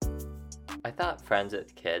I thought Friends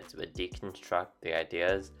with Kids would deconstruct the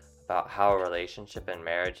ideas about how a relationship and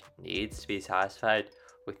marriage needs to be satisfied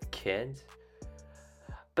with kids.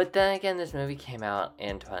 But then again, this movie came out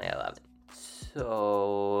in 2011.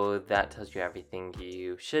 So that tells you everything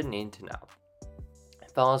you should need to know.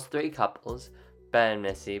 It follows three couples: Ben and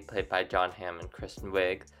Missy, played by John Hamm and Kristen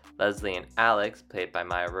Wiig; Leslie and Alex, played by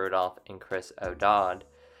Maya Rudolph and Chris O'Dowd;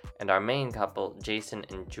 and our main couple, Jason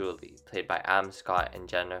and Julie, played by Adam Scott and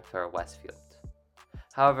Jennifer Westfield.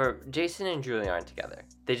 However, Jason and Julie aren't together.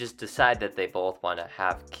 They just decide that they both want to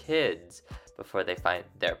have kids before they find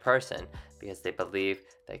their person, because they believe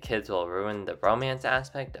that kids will ruin the romance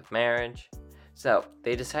aspect of marriage. So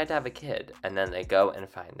they decide to have a kid, and then they go and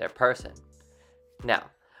find their person. Now,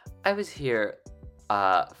 I was here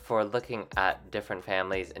for looking at different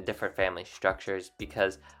families and different family structures,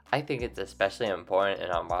 because I think it's especially important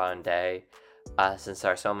in our modern day, since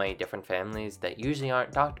there are so many different families that usually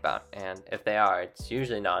aren't talked about, and if they are, it's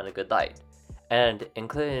usually not in a good light. And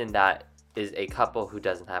included in that is a couple who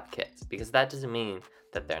doesn't have kids, because that doesn't mean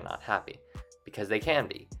that they're not happy, because they can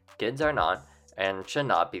be. Kids are not and should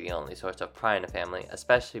not be the only source of pride in a family,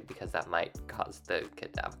 especially because that might cause the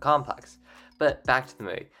kid to have a complex. But back to the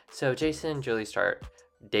movie. So Jason and Julie start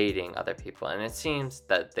dating other people, and it seems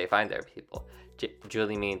that they find their people.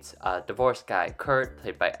 Julie meets a divorced guy, Kurt,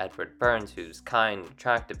 played by Edward Burns, who's kind,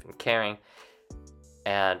 attractive, and caring.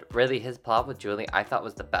 And really, his plot with Julie, I thought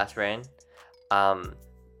was the best written,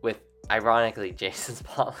 with ironically Jason's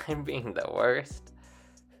plotline being the worst.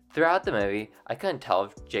 Throughout the movie, I couldn't tell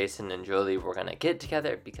if Jason and Julie were going to get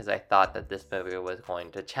together, because I thought that this movie was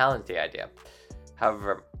going to challenge the idea.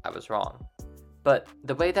 However, I was wrong. But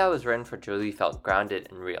the way that was written for Julie felt grounded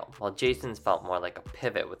and real, while Jason's felt more like a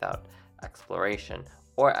pivot without exploration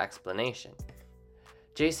or explanation.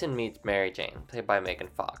 Jason meets Mary Jane, played by Megan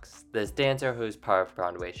Fox, this dancer who's part of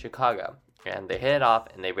Broadway Chicago, and they hit it off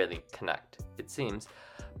and they really connect, it seems.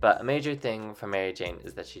 But a major thing for Mary Jane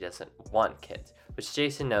is that she doesn't want kids, which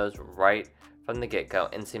Jason knows right from the get-go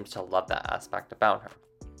and seems to love that aspect about her.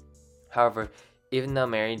 However, even though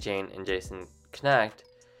Mary Jane and Jason connect,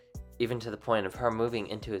 even to the point of her moving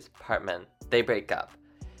into his apartment, they break up,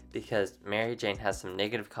 because Mary Jane has some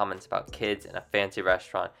negative comments about kids in a fancy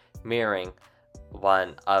restaurant, mirroring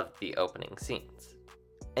one of the opening scenes.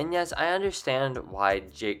 And yes, I understand why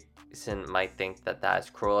Jason might think that that is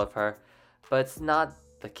cruel of her, but it's not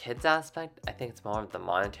the kids aspect. I think it's more of the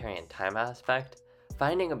monetary and time aspect.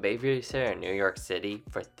 Finding a babysitter in New York City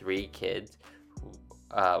for 3 kids,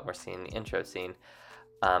 we're seeing the intro scene,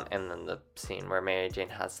 and then the scene where Mary Jane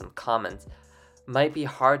has some comments, might be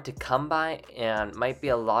hard to come by and might be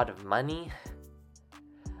a lot of money.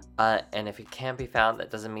 And if it can't be found,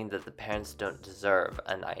 that doesn't mean that the parents don't deserve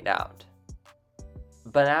a night out.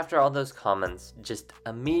 But after all those comments, just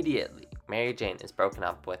immediately, Mary Jane is broken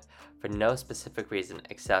up with for no specific reason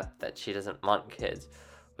except that she doesn't want kids,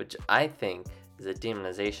 which I think is a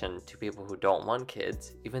demonization to people who don't want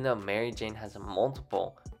kids, even though Mary Jane has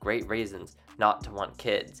multiple great reasons not to want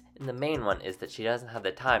kids, and the main one is that she doesn't have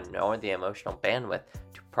the time nor the emotional bandwidth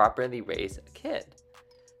to properly raise a kid.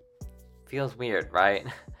 Feels weird, right?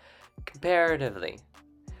 Comparatively,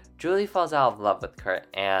 Julie falls out of love with Kurt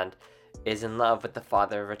and is in love with the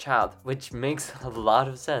father of her child, which makes a lot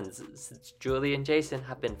of sense since Julie and Jason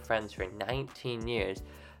have been friends for 19 years,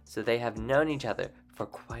 so they have known each other for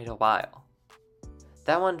quite a while.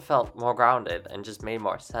 That one felt more grounded and just made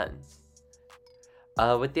more sense.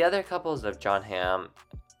 With the other couples of John Hamm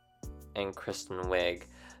and Kristen Wiig,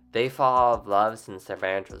 they fall out of love since their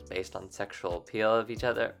marriage was based on sexual appeal of each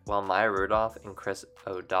other, while Maya Rudolph and Chris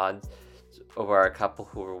O'Dowd were a couple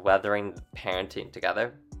who were weathering parenting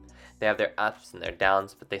together. They have their ups and their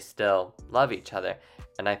downs, but they still love each other,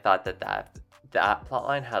 and I thought that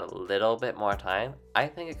plotline had a little bit more time. I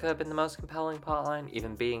think it could have been the most compelling plotline,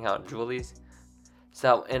 even beating out Julie's.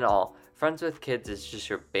 So in all, Friends with Kids is just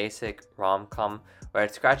your basic rom-com where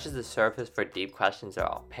it scratches the surface for deep questions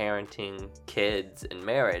about parenting, kids, and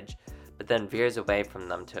marriage, but then veers away from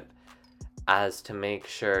them to make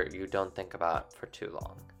sure you don't think about it for too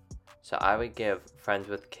long. So I would give Friends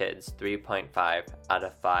with Kids 3.5 out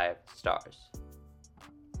of 5 stars.